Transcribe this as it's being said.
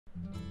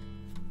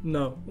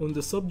Now, on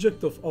the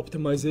subject of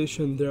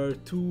optimization, there are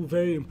two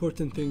very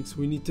important things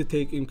we need to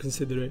take in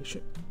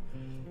consideration.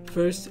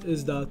 First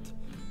is that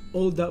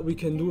all that we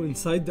can do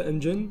inside the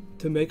engine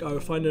to make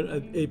our final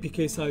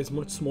APK size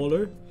much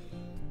smaller.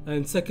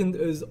 And second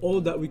is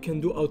all that we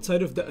can do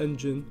outside of the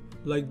engine,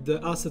 like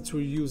the assets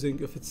we're using,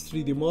 if it's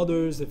 3D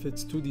models, if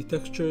it's 2D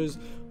textures,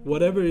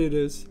 whatever it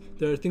is,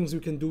 there are things we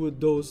can do with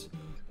those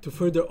to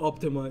further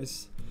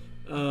optimize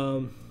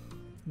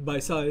by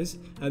size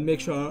and make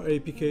sure our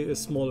APK is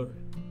smaller.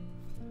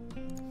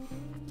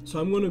 So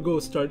I'm going to go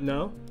start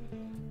now,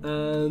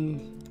 and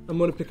I'm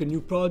going to pick a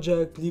new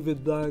project, leave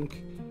it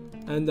blank,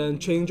 and then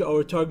change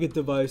our target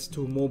device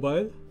to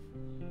mobile,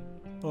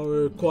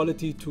 our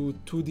quality to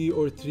 2D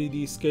or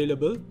 3D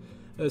scalable.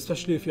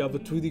 Especially if you have a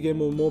 2D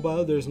game on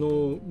mobile, there's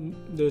no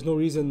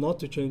reason not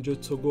to change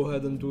it, so go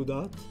ahead and do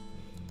that.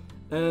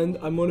 And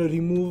I'm going to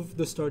remove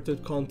the starter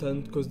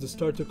content because the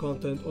starter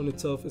content on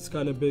itself is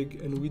kind of big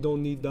and we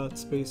don't need that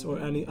space or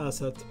any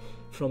asset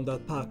from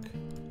that pack.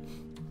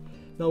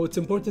 Now it's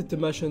important to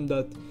mention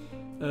that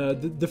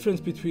the difference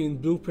between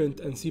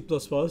Blueprint and C++,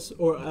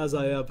 or as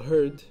I have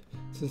heard,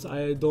 since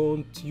I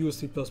don't use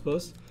C++,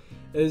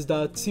 is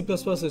that C++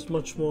 is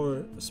much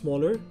more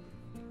smaller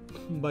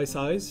by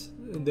size,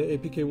 and the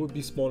APK would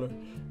be smaller.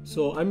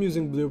 So I'm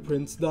using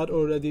Blueprints. That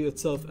already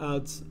itself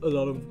adds a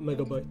lot of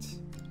megabytes.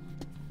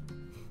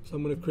 So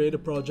I'm going to create a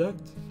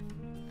project,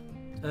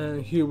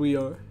 and here we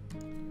are.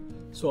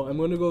 So I'm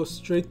going to go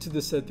straight to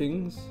the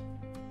settings,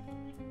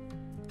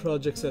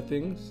 project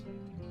settings.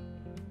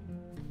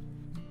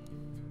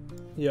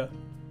 Yeah,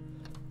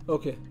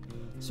 okay.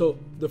 So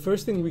the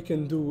first thing we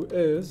can do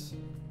is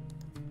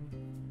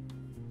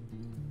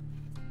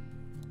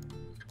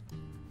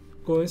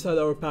go inside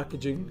our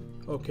packaging.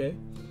 Okay,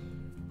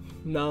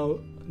 now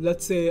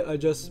let's say I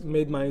just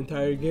made my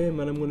entire game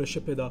and I'm going to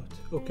ship it out.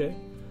 Okay,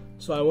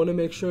 so I want to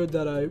make sure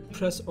that I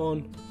press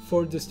on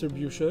for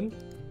distribution.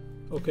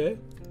 Okay,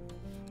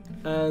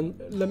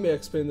 and let me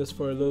explain this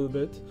for a little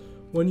bit.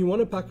 When you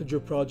want to package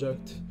your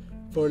project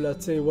for,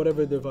 let's say,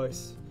 whatever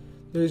device,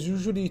 there's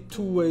usually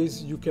two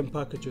ways you can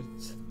package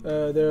it.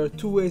 There are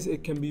two ways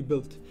it can be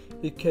built.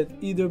 It can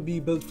either be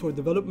built for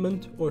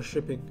development or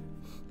shipping.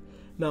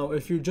 Now,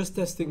 if you're just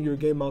testing your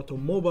game out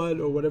on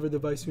mobile or whatever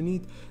device you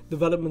need,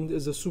 development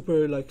is a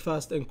super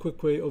fast and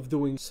quick way of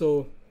doing.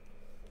 So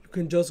you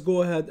can just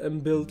go ahead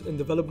and build in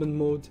development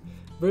mode,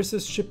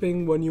 versus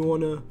shipping when you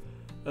want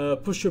to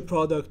push your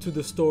product to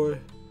the store,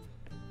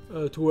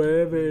 to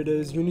wherever it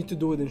is. You need to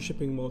do it in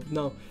shipping mode.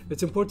 Now,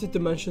 it's important to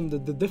mention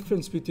that the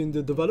difference between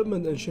the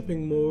development and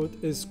shipping mode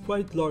is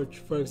quite large.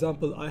 For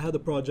example, I had a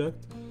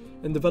project.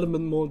 In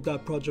development mode,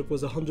 that project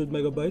was 100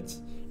 megabytes,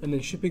 and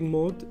in shipping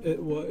mode,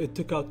 it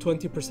took out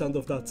 20%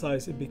 of that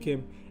size. It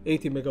became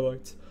 80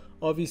 megabytes.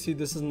 Obviously,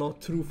 this is not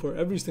true for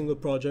every single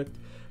project,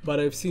 but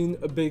I've seen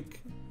a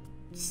big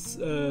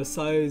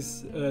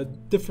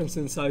difference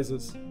in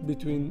sizes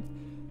between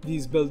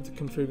these build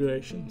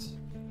configurations.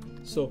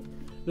 So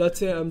let's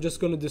say I'm just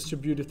going to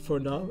distribute it for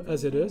now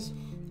as it is.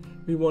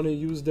 We want to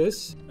use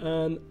this,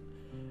 and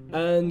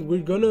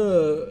we're going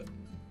to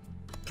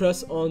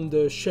press on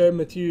the share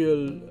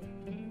material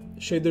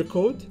shader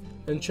code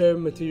and share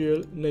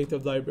material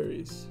native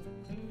libraries.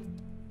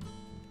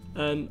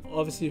 And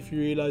obviously, if you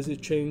realize,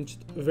 it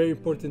changed a very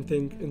important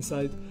thing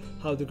inside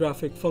how the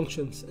graphic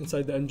functions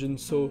inside the engine.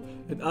 So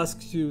it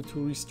asks you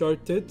to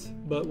restart it,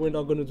 but we're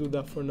not going to do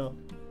that for now.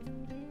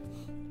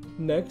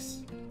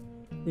 Next,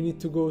 we need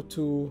to go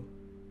to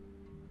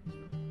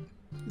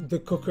the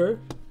cooker.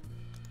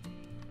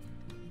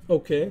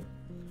 Okay,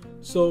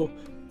 so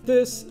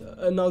this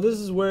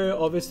is where,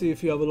 obviously,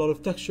 if you have a lot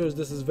of textures,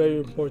 this is very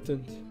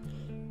important.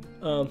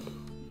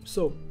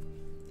 So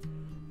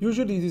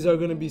usually these are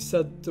going to be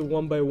set to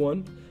 1 by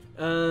 1,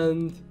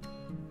 and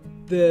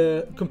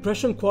the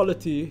compression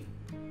quality,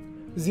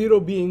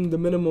 0 being the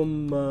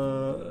minimum,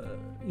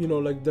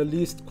 the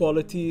least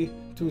quality,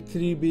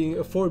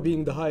 to 4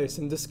 being the highest.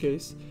 In this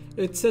case,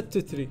 it's set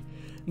to 3.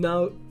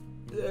 Now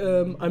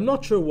I'm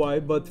not sure why,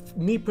 but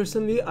me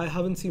personally, I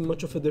haven't seen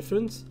much of a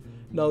difference.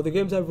 Now, the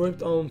games I've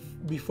worked on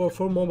before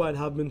for mobile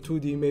have been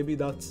 2D. Maybe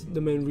that's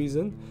the main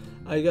reason.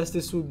 I guess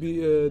this would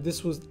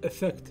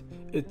affect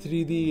a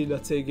 3D,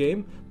 let's say,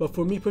 game. But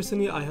for me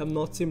personally, I have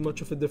not seen much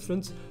of a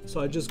difference.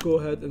 So I just go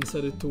ahead and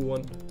set it to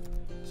 1.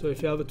 So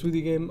if you have a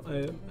 2D game,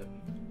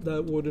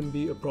 that wouldn't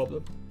be a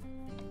problem.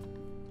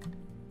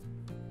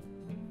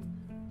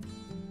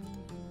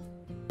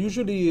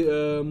 Usually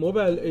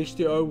mobile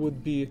HDR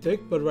would be thick,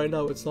 but right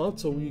now it's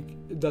not, so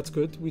that's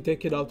good. We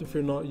take it out if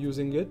you're not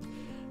using it.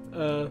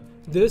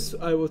 This,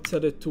 I would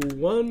set it to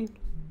 1,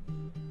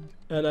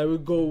 and I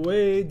would go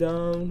way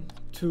down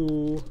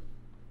to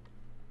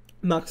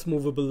max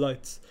movable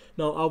lights.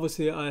 Now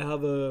obviously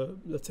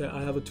let's say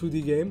I have a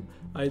 2D game.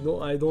 I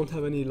don't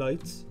have any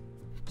lights,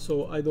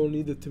 so I don't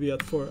need it to be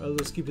at 4. I'll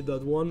just keep it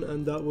at 1,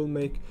 and that will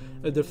make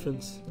a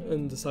difference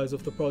in the size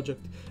of the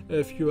project.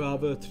 If you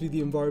have a 3D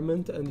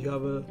environment and you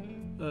have a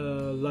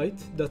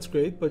light, that's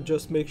great, but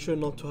just make sure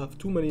not to have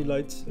too many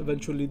lights.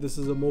 Eventually this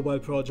is a mobile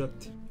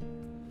project.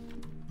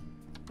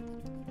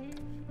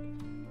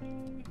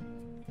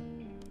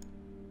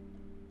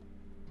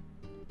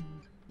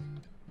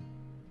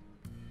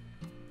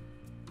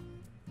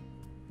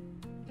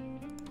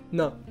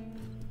 Now,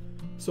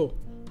 so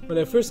when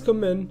I first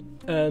come in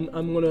and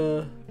I'm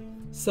gonna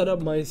set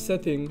up my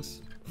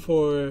settings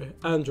for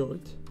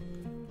Android,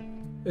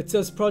 it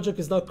says project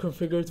is not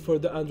configured for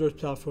the Android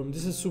platform.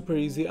 This is super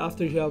easy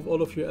after you have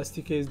all of your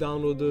SDKs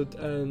downloaded,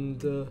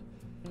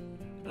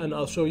 and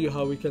I'll show you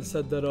how we can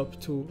set that up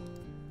too.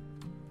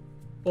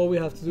 All we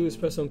have to do is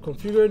press on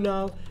configure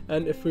now,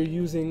 and if we're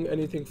using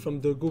anything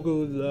from the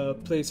Google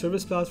Play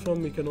service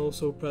platform, we can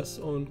also press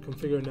on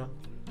configure now.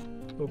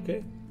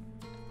 Okay,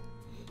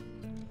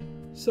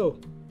 so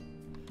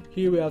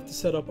here we have to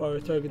set up our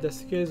target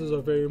SDKs. Those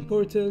are very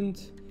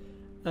important,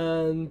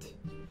 and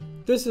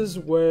this is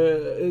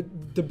where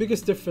the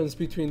biggest difference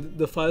between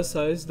the file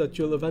size that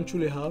you'll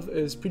eventually have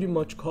is pretty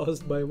much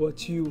caused by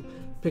what you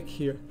pick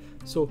here.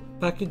 So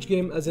package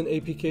game as an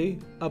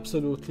APK,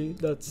 absolutely,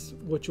 that's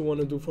what you want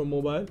to do for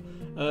mobile,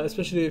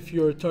 especially if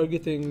you're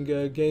targeting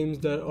games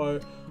that are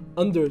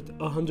under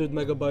 100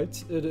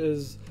 megabytes. It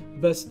is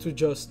best to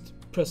just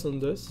press on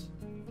this.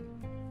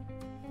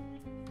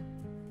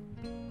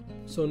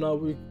 So now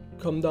we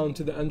come down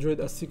to the Android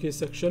SDK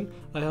section.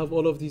 I have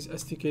all of these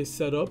SDKs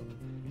set up,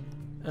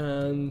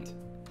 and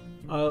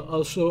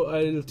I'll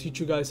teach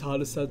you guys how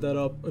to set that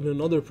up in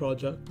another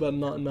project, but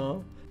not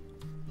now.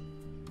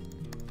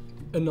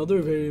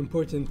 Another very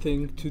important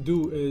thing to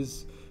do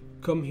is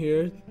come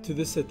here to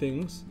the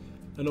settings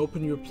and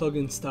open your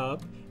plugins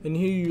tab, and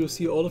here you'll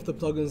see all of the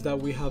plugins that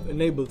we have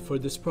enabled for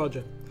this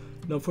project.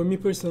 Now for me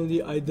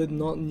personally, I did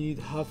not need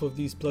half of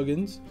these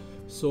plugins,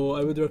 so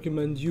I would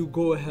recommend you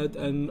go ahead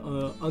and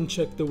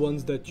uncheck the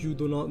ones that you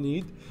do not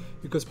need,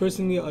 because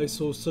personally I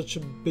saw such a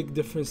big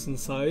difference in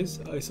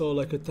size. I saw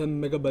like a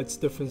 10 megabytes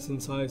difference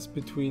in size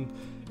between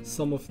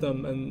some of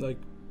them and like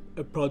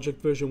a project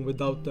version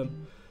without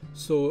them.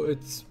 So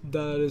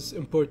that is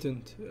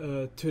important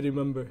to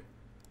remember.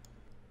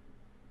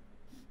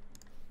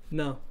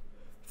 Now,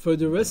 for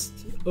the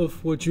rest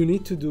of what you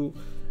need to do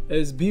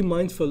is be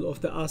mindful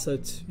of the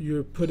assets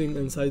you're putting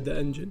inside the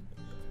engine.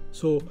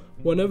 So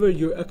whenever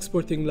you're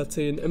exporting, let's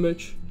say, an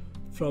image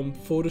from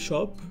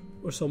Photoshop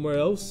or somewhere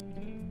else,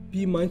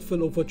 be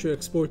mindful of what you're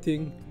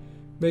exporting.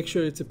 Make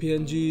sure it's a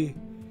PNG,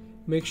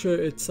 make sure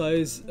its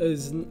size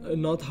is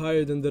not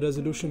higher than the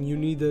resolution you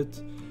need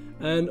it.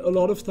 And a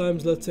lot of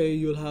times, let's say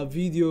you'll have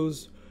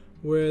videos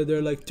where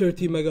they're like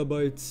 30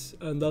 megabytes,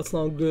 and that's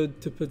not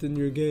good to put in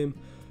your game.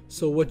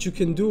 So what you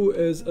can do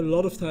is a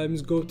lot of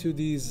times go to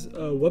these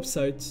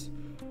websites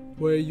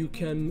where you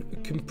can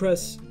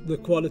compress the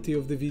quality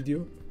of the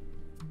video.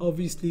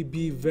 Obviously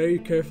be very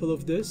careful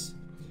of this,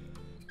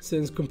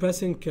 since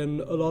compressing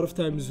can a lot of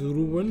times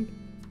ruin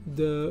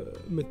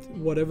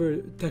whatever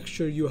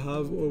texture you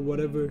have or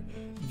whatever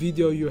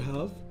video you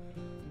have.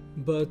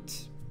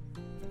 But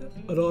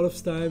a lot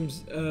of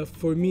times,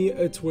 for me,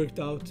 it's worked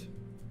out,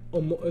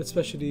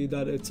 especially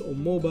that it's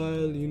on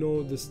mobile. You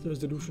know, this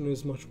resolution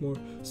is much more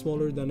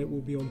smaller than it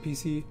will be on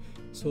PC.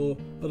 So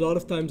a lot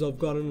of times I've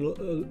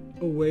gotten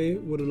away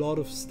with a lot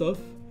of stuff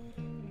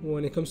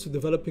when it comes to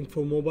developing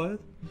for mobile.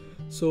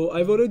 So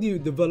I've already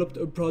developed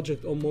a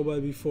project on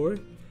mobile before,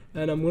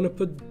 and I'm going to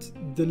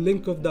put the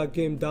link of that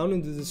game down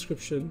in the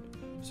description,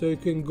 so you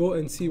can go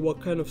and see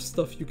what kind of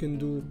stuff you can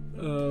do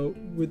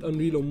with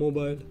Unreal on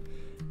mobile.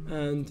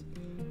 And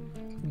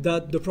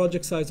that the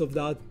project size of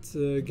that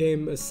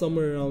game is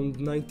somewhere around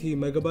 90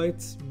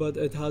 megabytes, but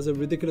it has a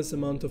ridiculous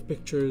amount of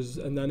pictures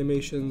and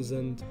animations.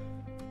 And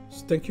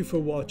so thank you for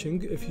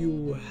watching. If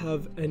you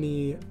have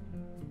any,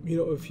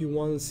 if you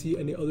want to see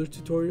any other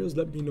tutorials,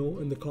 let me know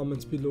in the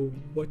comments below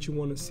what you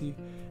want to see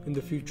in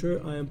the future.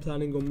 I am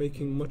planning on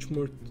making much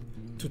more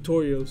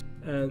tutorials,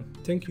 and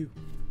thank you.